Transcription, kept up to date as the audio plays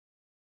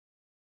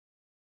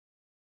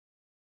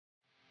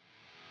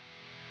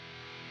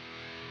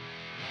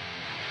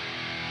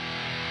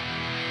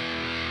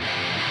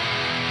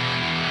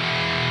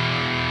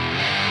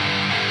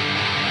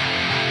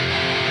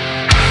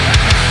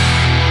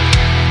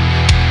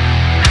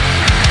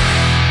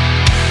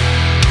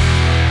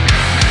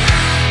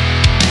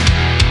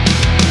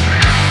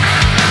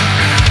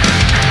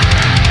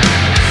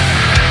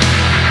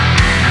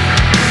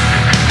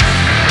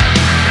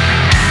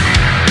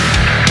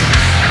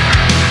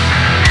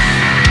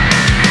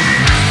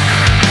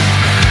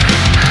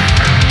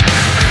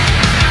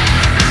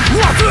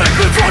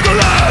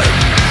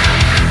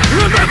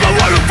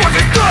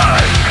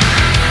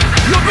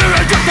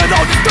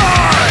on the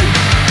stage.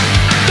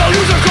 The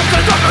loser comes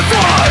and up and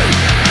fight.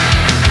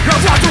 I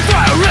want to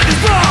fire in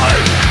his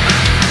mind.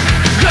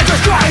 They're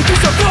just trying to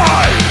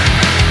survive.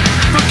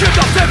 The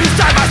kingdom lives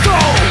inside my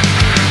soul.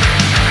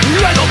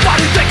 Let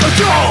nobody take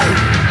control.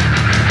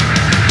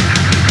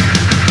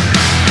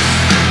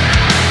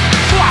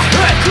 My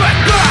head went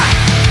back.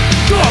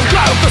 Don't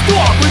go the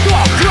storm with no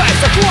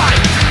grace of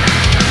light.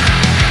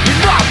 In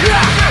my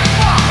back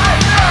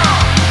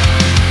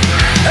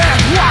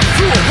and walk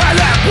through hell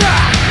and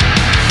back.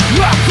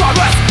 I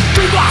promise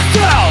to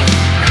myself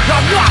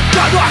I'm not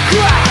gonna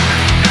crack.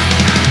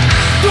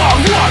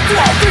 Don't want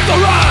to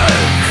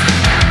ignorance.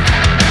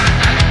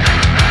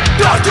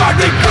 Don't turn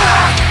me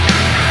back.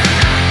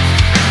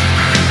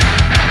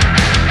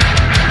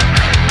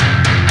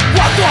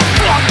 What the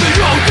fuck do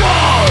you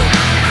want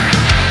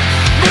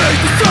me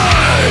to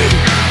say?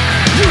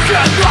 You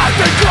cannot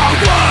take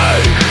away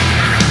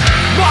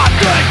my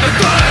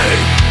dignity.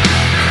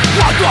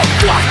 What the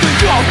fuck do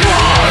you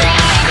want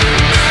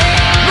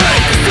me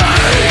to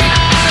say?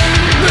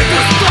 Need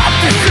to stop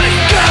this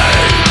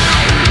thinking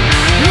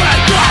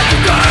and die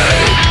today.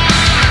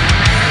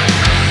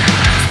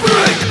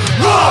 Speak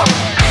up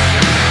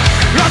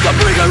at the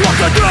beginning of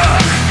the day.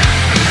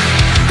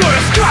 To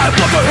the sky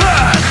above her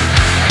head.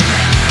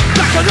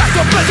 Like an act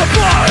of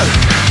principle.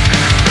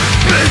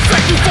 Being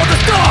thankful for the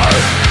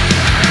stars.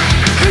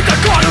 In the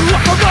corner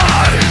of her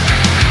mind.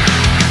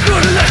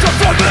 Mutilation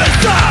from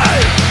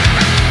inside.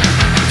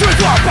 Treat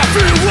up my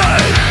free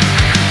way.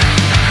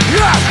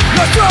 Ask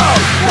yourself,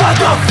 what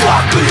the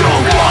fuck do you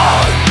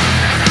want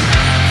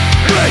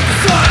me to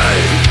say?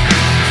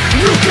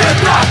 You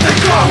cannot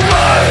take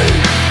away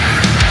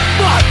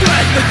my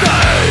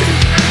dignity.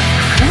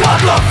 What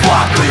the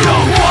fuck do you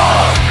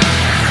want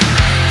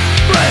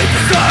me to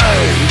say?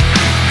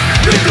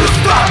 Need to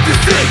stop this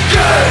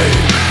thinking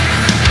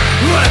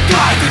and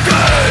die today.